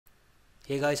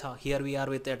Hey guys, here we are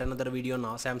with yet another video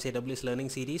on SAM's AWS learning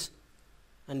series,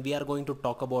 and we are going to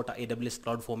talk about AWS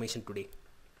CloudFormation today.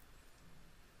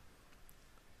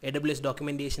 AWS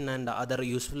documentation and other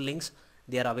useful links,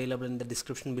 they are available in the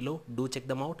description below. Do check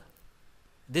them out.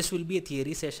 This will be a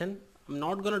theory session. I'm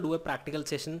not gonna do a practical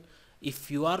session.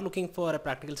 If you are looking for a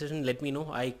practical session, let me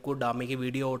know. I could make a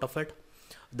video out of it.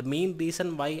 The main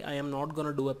reason why I am not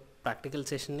gonna do a practical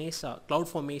session is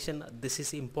CloudFormation. This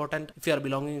is important if you are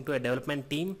belonging to a development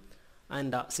team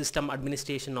and system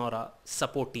administration or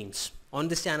support teams. On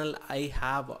this channel I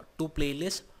have two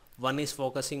playlists. One is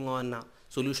focusing on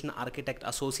solution architect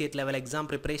associate level exam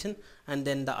preparation, and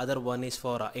then the other one is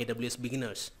for AWS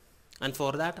beginners. And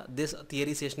for that, this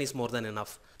theory session is more than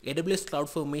enough. AWS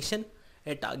CloudFormation,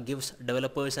 it gives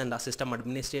developers and system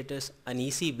administrators an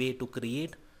easy way to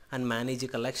create and manage a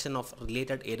collection of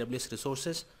related AWS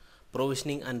resources,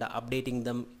 provisioning and updating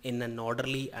them in an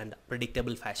orderly and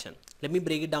predictable fashion. Let me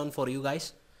break it down for you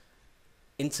guys.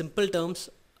 In simple terms,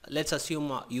 let's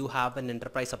assume you have an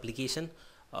enterprise application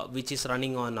which is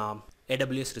running on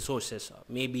AWS resources,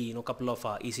 maybe couple of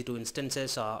EC2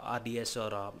 instances, RDS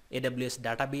or AWS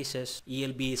databases,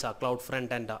 ELBs,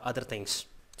 CloudFront and other things.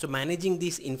 So managing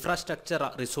these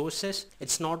infrastructure resources,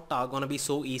 it's not gonna be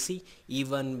so easy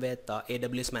even with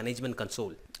AWS Management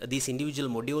Console. These individual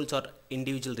modules or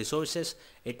individual resources,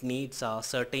 it needs a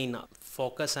certain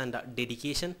focus and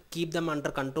dedication. Keep them under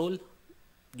control.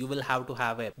 You will have to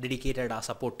have a dedicated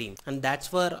support team, and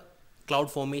that's where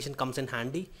CloudFormation comes in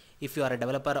handy. If you are a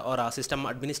developer or a system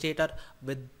administrator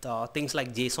with things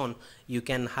like JSON, you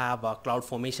can have a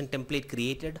CloudFormation template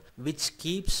created which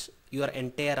keeps your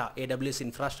entire AWS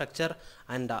infrastructure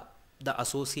and the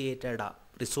associated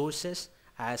resources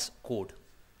as code.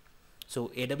 So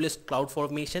AWS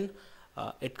CloudFormation,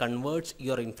 it converts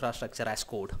your infrastructure as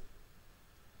code.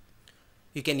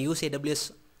 You can use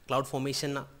AWS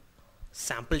CloudFormation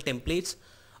sample templates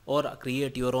or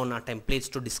create your own templates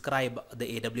to describe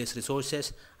the AWS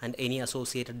resources and any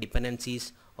associated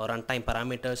dependencies or runtime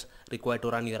parameters required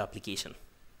to run your application.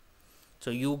 So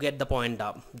you get the point,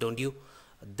 don't you?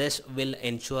 This will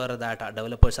ensure that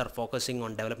developers are focusing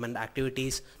on development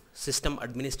activities. System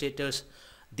administrators,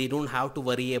 they don't have to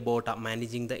worry about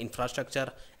managing the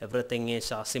infrastructure. Everything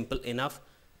is simple enough.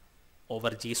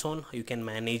 Over JSON, you can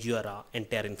manage your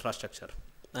entire infrastructure.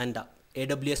 And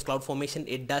AWS CloudFormation,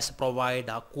 it does provide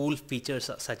cool features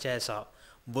such as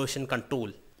version control,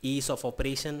 ease of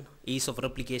operation, ease of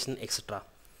replication, etc.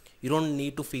 You don't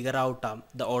need to figure out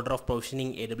the order of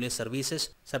provisioning AWS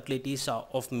services, subtleties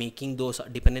of making those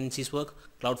dependencies work.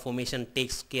 CloudFormation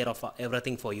takes care of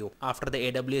everything for you. After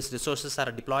the AWS resources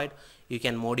are deployed, you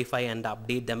can modify and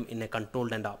update them in a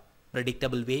controlled and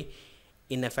predictable way,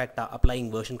 in effect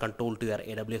applying version control to your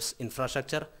AWS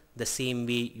infrastructure the same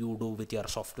way you do with your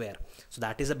software. So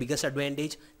that is the biggest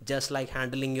advantage. Just like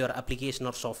handling your application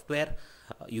or software,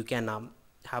 you can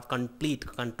have complete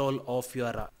control of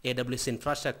your AWS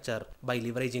infrastructure by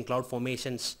leveraging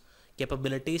CloudFormation's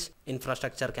capabilities.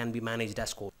 Infrastructure can be managed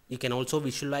as code. You can also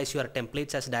visualize your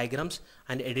templates as diagrams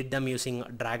and edit them using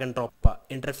drag and drop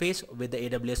interface with the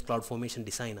AWS CloudFormation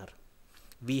Designer.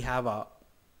 We have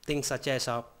things such as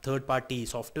third-party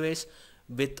softwares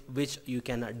with which you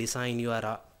can design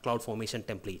your CloudFormation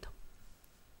template.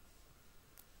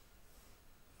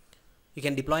 You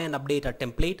can deploy and update a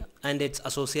template and its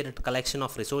associated collection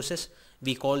of resources.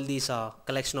 We call these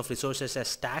collection of resources as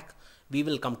stack. We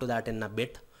will come to that in a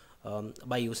bit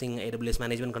by using AWS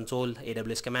Management Console,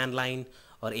 AWS command line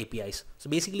or APIs. So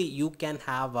basically you can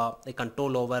have a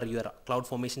control over your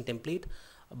CloudFormation template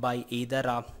by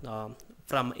either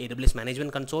from AWS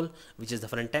Management Console, which is the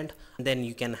front end. Then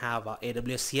you can have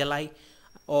AWS CLI,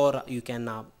 or you can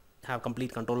have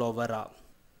complete control over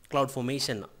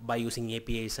CloudFormation by using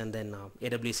APIs and then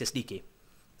AWS SDK.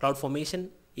 CloudFormation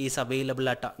is available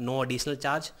at no additional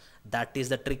charge. That is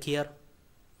the trick here.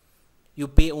 You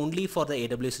pay only for the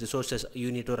AWS resources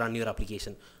you need to run your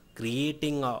application.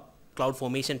 Creating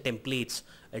CloudFormation templates,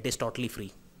 it is totally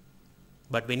free.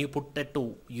 But when you put it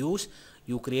to use,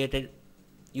 you create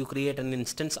an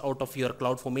instance out of your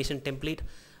CloudFormation template.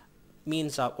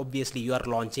 Means obviously you are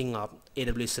launching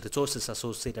AWS resources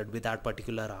associated with that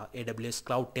particular AWS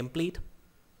cloud template,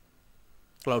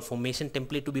 CloudFormation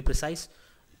template to be precise.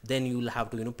 Then you will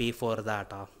have to pay for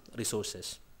that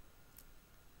resources.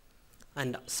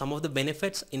 And some of the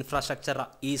benefits, infrastructure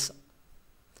is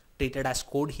treated as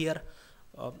code here,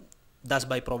 thus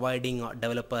by providing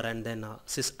developer and then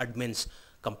sysadmins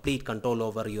complete control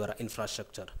over your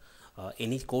infrastructure.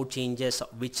 Any code changes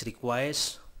which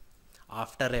requires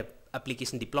after a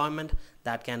application deployment,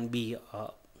 that can be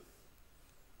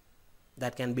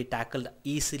that can be tackled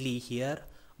easily here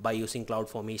by using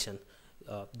CloudFormation.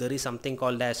 There is something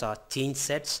called as change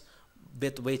sets,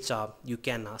 with which you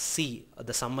can see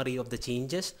the summary of the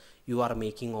changes you are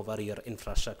making over your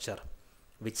infrastructure,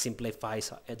 which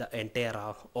simplifies the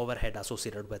entire overhead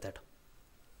associated with it.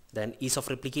 Then ease of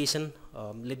replication.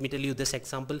 Let me tell you this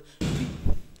example.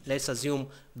 Let's assume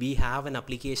we have an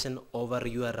application over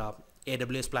your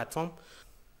AWS platform,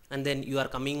 and then you are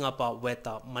coming up with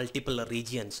multiple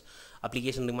regions.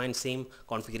 Application remains same,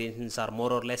 configurations are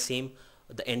more or less same,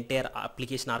 the entire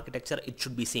application architecture, it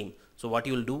should be same. So what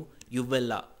you will do, you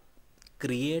will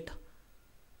create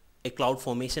a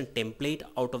CloudFormation template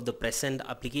out of the present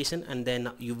application, and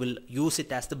then you will use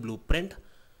it as the blueprint.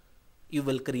 You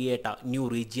will create new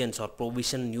regions or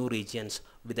provision new regions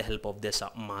with the help of this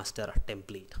master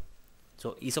template.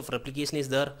 So ease of replication is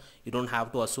there. You don't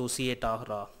have to associate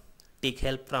or take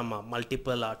help from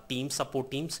multiple teams, support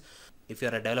teams. If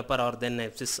you're a developer or then a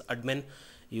sysadmin,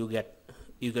 you get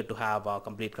to have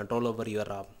complete control over your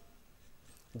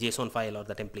JSON file or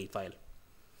the template file.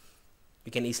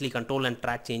 You can easily control and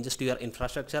track changes to your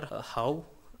infrastructure. How?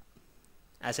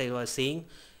 As I was saying,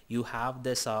 you have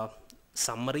this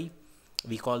summary.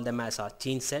 We call them as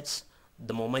change sets.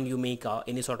 The moment you make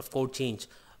any sort of code change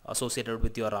associated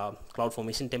with your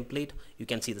CloudFormation template, you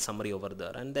can see the summary over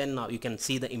there, and then you can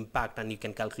see the impact, and you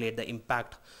can calculate the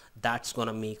impact that's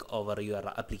gonna make over your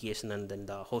application and then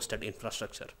the hosted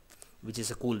infrastructure, which is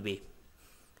a cool way.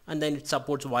 And then it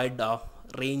supports wide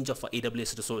range of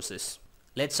AWS resources.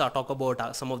 Let's talk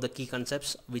about some of the key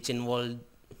concepts which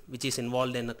is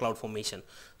involved in the CloudFormation.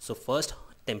 So first,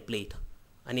 template.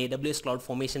 An AWS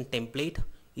CloudFormation template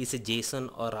is a JSON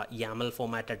or a YAML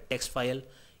formatted text file.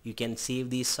 You can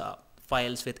save these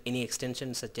files with any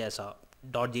extension such as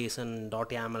 .json,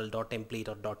 .yaml, .template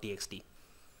or .txt.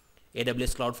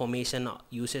 AWS CloudFormation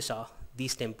uses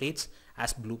these templates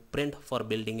as blueprint for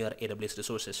building your AWS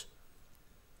resources.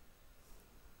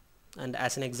 And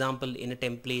as an example, in a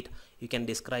template, you can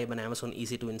describe an Amazon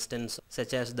EC2 instance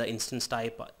such as the instance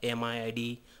type, AMI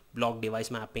ID, block device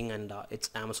mapping, and its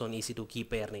Amazon EC2 key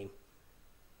pair name.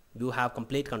 You have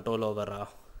complete control over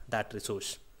that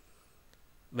resource.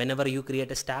 Whenever you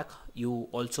create a stack, you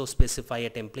also specify a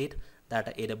template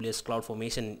that AWS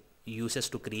CloudFormation uses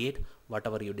to create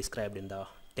whatever you described in the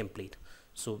template.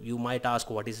 So you might ask,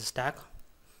 what is a stack?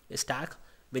 A stack,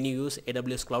 when you use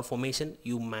AWS CloudFormation,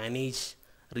 you manage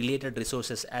related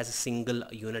resources as a single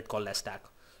unit called a stack.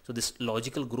 So this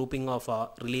logical grouping of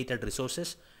related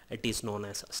resources, it is known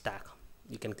as a stack.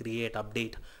 You can create,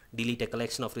 update, delete a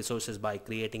collection of resources by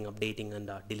creating, updating,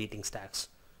 and deleting stacks.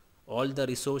 All the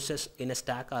resources in a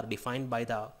stack are defined by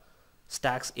the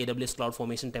stack's AWS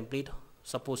CloudFormation template.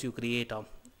 Suppose you create a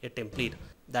template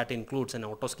that includes an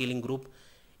auto-scaling group,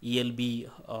 ELB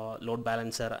load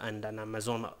balancer, and an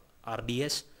Amazon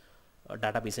RDS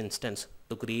database instance.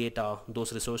 To create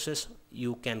those resources,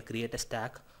 you can create a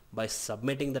stack by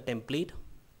submitting the template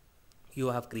you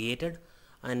have created,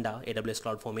 and AWS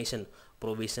CloudFormation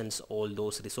provisions all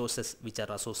those resources which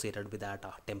are associated with that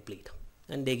template.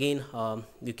 And again,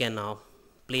 you can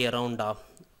play around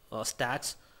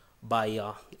stacks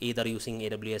by either using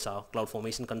AWS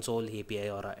CloudFormation console, API,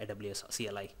 or AWS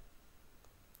CLI.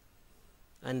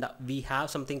 And we have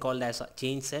something called as a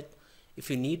change set. If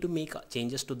you need to make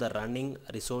changes to the running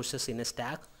resources in a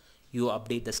stack, you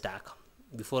update the stack.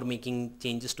 Before making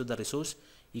changes to the resource,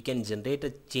 you can generate a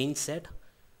change set,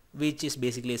 which is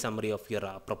basically a summary of your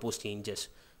proposed changes.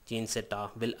 Change set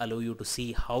will allow you to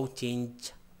see how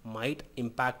change might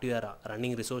impact your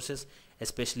running resources,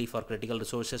 especially for critical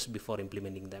resources, before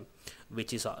implementing them,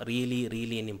 which is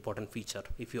really an important feature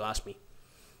if you ask me.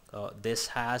 This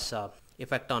has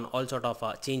effect on all sort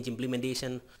of change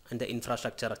implementation and the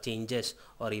infrastructure changes,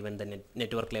 or even the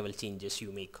network level changes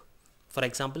you make. For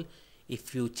example,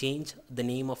 if you change the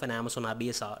name of an Amazon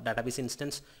RDS database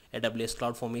instance, AWS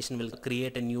CloudFormation will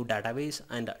create a new database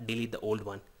and delete the old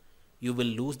one. You will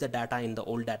lose the data in the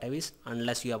old database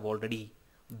unless you have already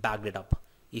backed it up.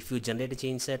 If you generate a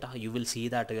change set, you will see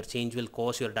that your change will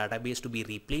cause your database to be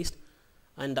replaced,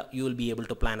 and you will be able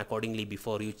to plan accordingly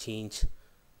before you change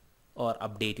or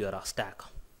update your stack.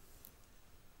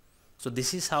 So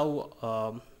this is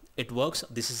how it works.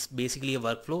 This is basically a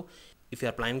workflow. If you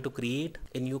are planning to create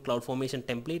a new CloudFormation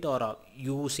template, or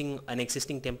using an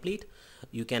existing template,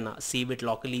 you can save it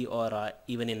locally or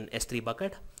even in S3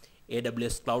 bucket.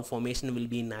 AWS CloudFormation will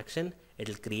be in action. It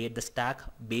will create the stack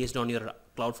based on your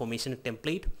CloudFormation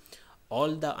template.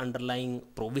 All the underlying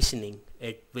provisioning,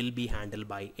 it will be handled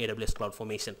by AWS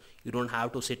CloudFormation. You don't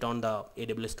have to sit on the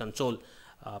AWS console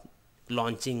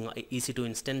launching EC2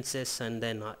 instances and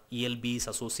then ELBs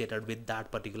associated with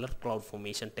that particular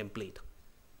CloudFormation template.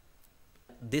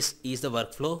 This is the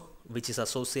workflow which is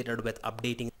associated with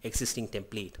updating existing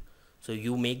template. So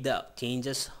you make the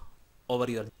changes over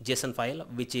your JSON file,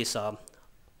 which is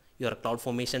your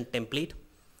CloudFormation template,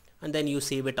 and then you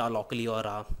save it locally,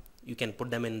 or you can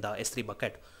put them in the S3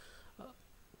 bucket.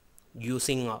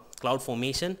 Using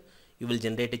CloudFormation, you will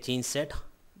generate a change set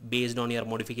based on your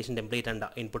modification template and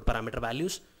input parameter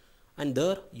values, and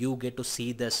there you get to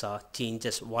see this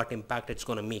changes, what impact it's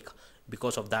going to make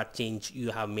because of that change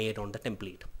you have made on the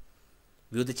template.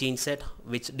 View the change set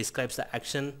which describes the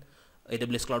action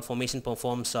AWS CloudFormation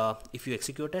performs if you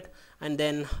execute it, and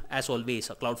then as always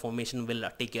CloudFormation will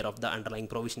take care of the underlying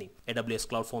provisioning. AWS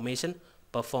CloudFormation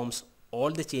performs all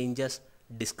the changes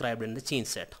described in the change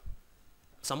set.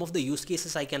 Some of the use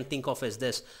cases I can think of is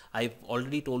this. I've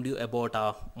already told you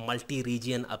about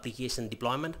multi-region application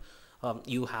deployment.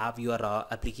 You have your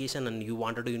application and you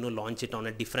wanted to launch it on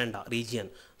a different region,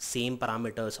 same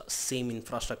parameters, same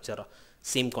infrastructure,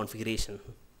 same configuration.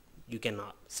 You can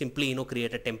simply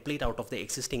create a template out of the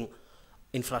existing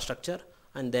infrastructure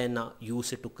and then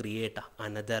use it to create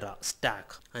another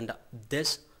stack, and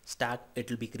this stack, it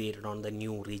will be created on the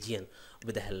new region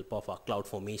with the help of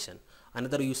CloudFormation.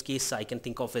 Another use case I can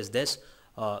think of is this.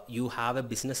 You have a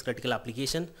business critical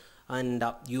application and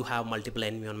you have multiple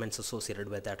environments associated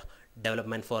with that.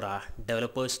 Development for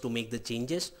developers to make the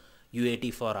changes,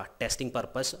 UAT for testing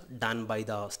purpose done by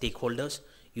the stakeholders.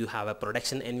 You have a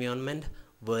production environment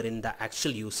wherein the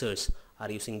actual users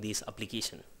are using this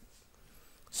application.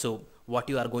 So what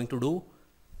you are going to do,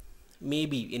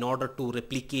 maybe in order to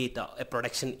replicate a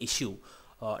production issue,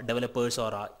 developers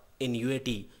or in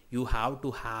UAT, you have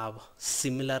to have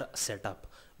similar setup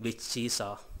which is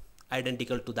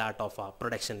identical to that of a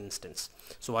production instance.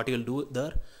 So what you will do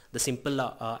there, the simple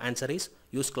answer is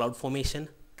use CloudFormation,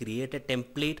 create a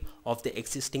template of the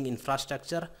existing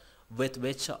infrastructure with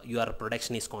which your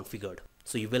production is configured.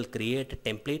 So you will create a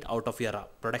template out of your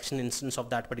production instance of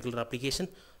that particular application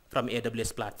from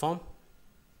AWS platform.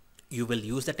 You will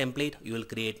use the template, you will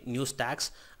create new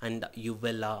stacks, and you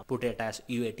will put it as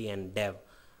UAT and dev,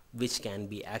 which can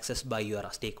be accessed by your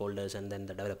stakeholders and then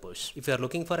the developers. If you are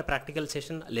looking for a practical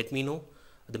session, let me know.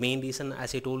 The main reason,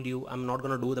 as I told you, I'm not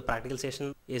going to do the practical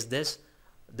session is this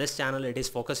channel, it is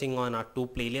focusing on 2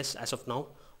 playlists as of now.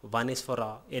 One is for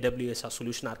AWS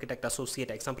Solution Architect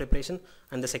Associate exam preparation,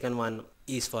 and the second one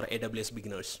is for AWS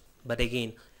beginners. But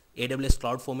again, AWS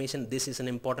CloudFormation, this is an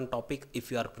important topic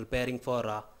if you are preparing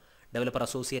for Developer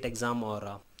Associate exam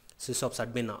or SysOps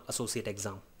Admin Associate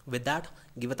exam. With that,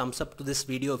 give a thumbs up to this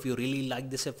video if you really like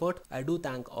this effort. I do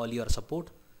thank all your support.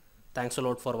 Thanks a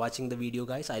lot for watching the video,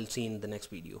 guys. I'll see you in the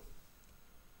next video.